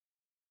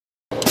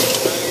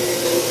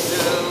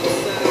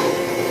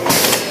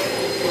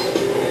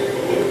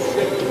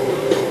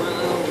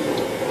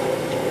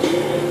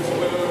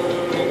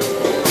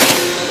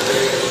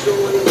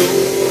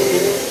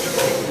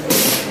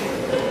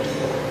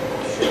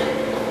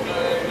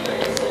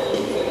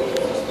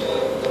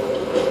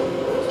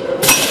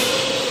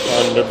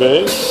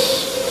underbase.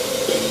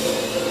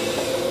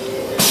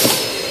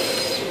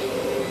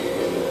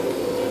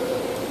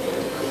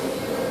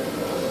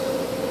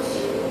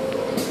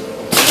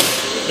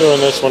 Doing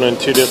this one in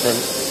 2 different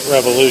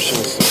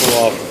revolutions to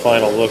pull off the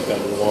final look that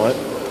we want.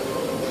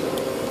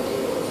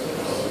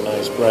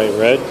 Nice bright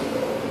red.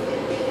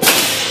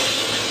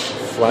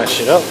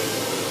 Flash it up.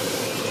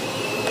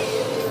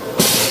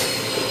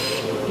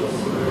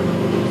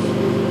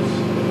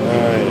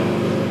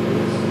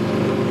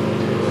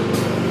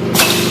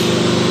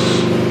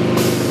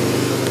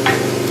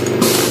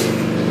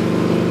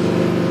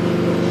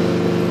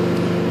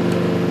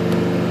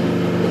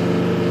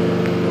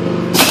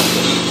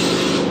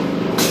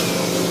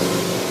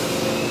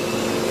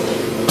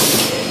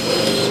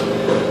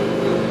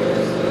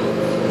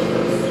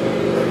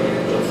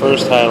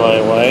 First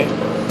highlight white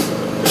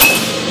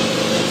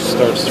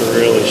starts to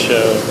really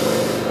show.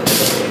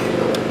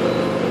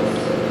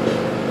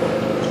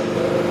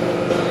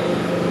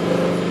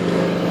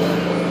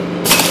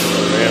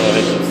 We'll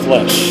hit the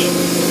flush.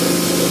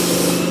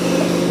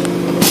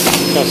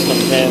 Custom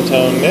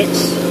Pantone mix.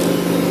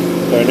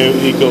 Our new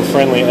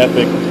eco-friendly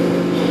Epic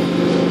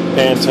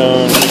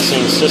Pantone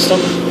mixing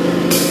system.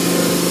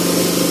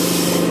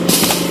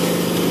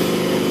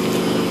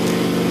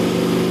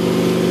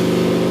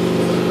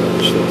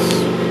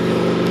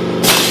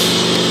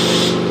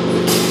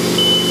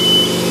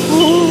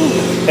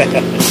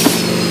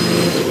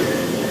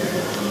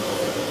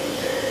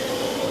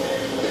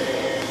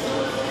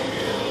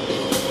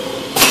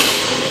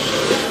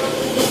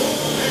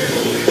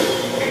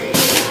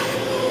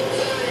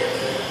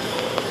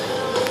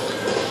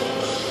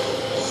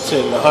 It's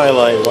in the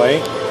highlight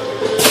white.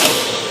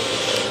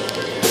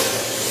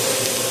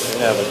 We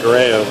have a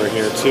gray over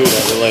here too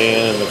that we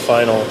lay in the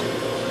final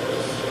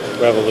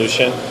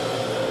revolution.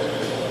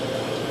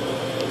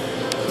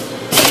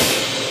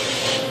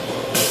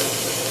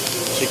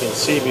 As you can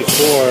see,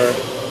 before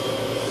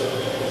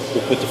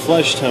we put the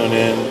flesh tone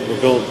in, we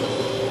built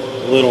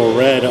a little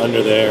red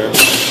under there,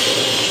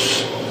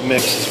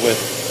 mixes with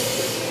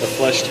the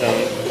flesh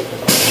tone,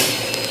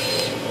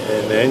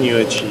 and then you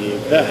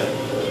achieve that,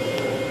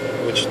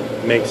 which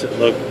makes it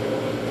look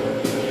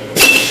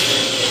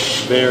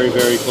very,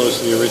 very close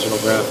to the original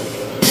graphic.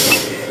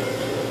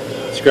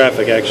 This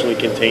graphic actually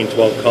contained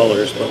 12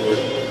 colors, but we're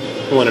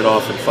pulling it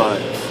off in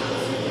 5.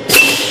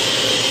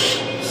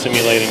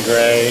 Simulating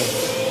gray.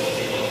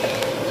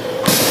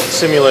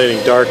 Simulating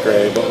dark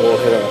gray, but we'll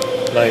hit a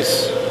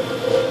nice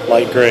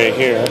light gray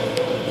here.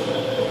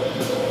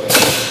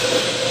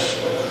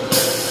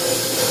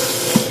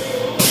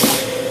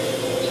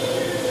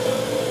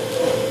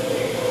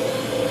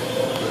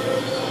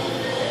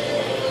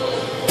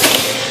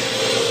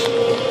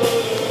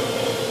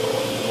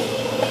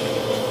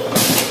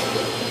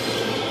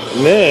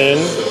 And then,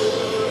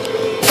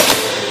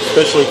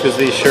 especially because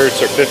these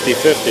shirts are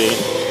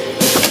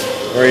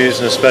 50-50, we're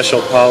using a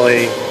special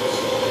poly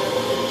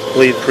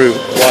bleed proof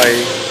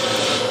white,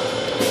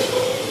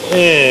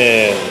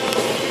 and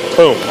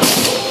boom.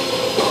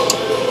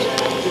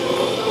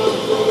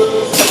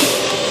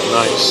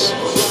 Nice.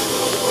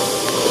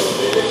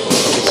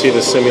 You can see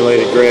the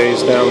simulated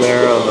grays down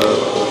there on the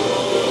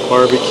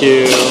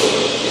barbecue.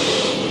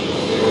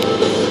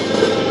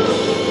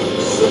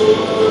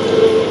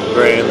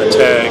 Gray in the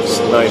tags,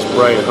 nice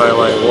bright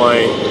highlight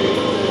white.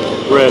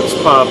 Red's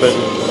popping.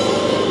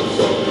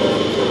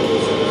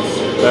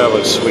 That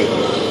looks sweet.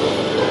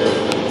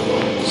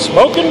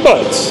 Smokin'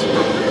 Butts.